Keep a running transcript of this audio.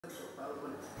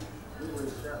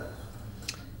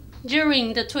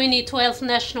During the 2012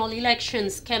 national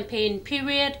elections campaign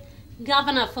period,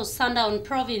 Governor for Sandaun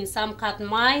Province Amkat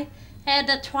Mai had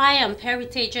the Triumph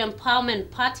Heritage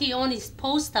Empowerment Party on his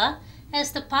poster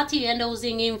as the party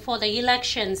endorsing him for the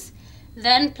elections,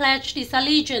 then pledged his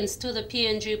allegiance to the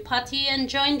PNG party and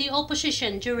joined the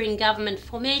opposition during government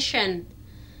formation.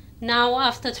 Now,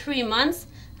 after 3 months,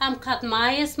 Amkat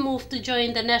Mai has moved to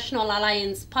join the National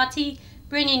Alliance Party,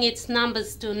 bringing its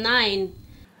numbers to 9.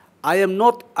 I am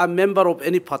not a member of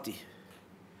any party.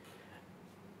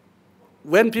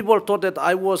 When people thought that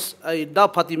I was a DA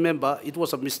party member, it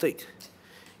was a mistake.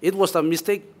 It was a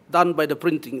mistake done by the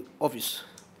printing office.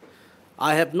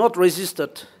 I have not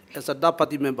registered as a DA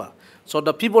party member. So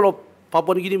the people of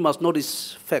Papua New Guinea must know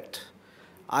this fact.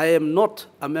 I am not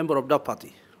a member of DA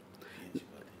party.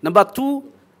 Number 2,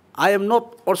 I am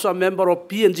not also a member of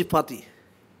PNG party.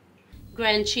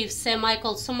 Grand Chief Sir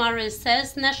Michael Sumares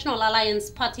says National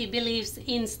Alliance Party believes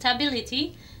in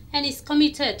stability and is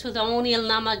committed to the O'Neill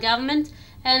government,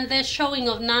 and their showing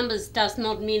of numbers does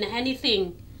not mean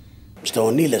anything. Mr.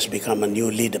 O'Neill has become a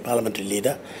new leader, parliamentary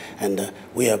leader, and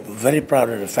we are very proud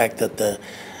of the fact that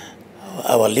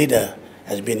our leader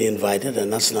has been invited. The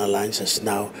National Alliance is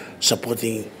now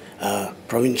supporting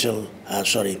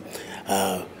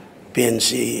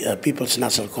PNC, People's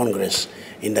National Congress,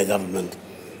 in the government.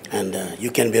 And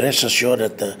you can be rest assured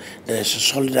that there is a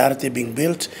solidarity being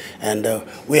built, and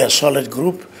we are a solid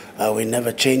group. We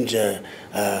never change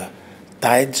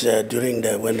tides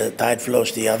when the tide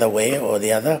flows the other way or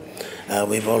the other.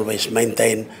 We've always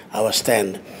maintained our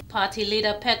stand. Party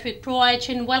leader Patrick Proich,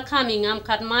 in welcoming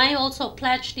Amkat Mai, also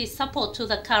pledged his support to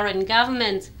the current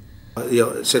government.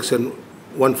 Section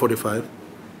 145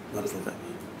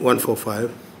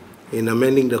 in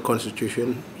amending the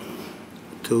constitution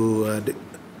to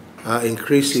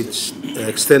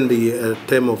extend the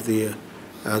term of the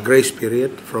grace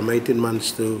period from 18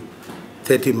 months to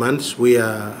 30 months. We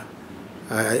are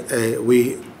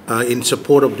in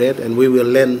support of that, and we will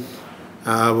lend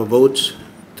our votes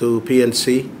to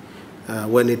PNC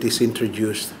when it is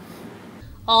introduced.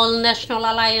 All National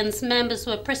Alliance members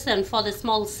were present for the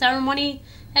small ceremony,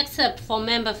 except for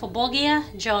member for Bogia,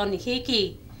 John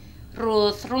Hickey.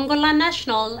 Ruth Rungola,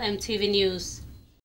 National EMTV News.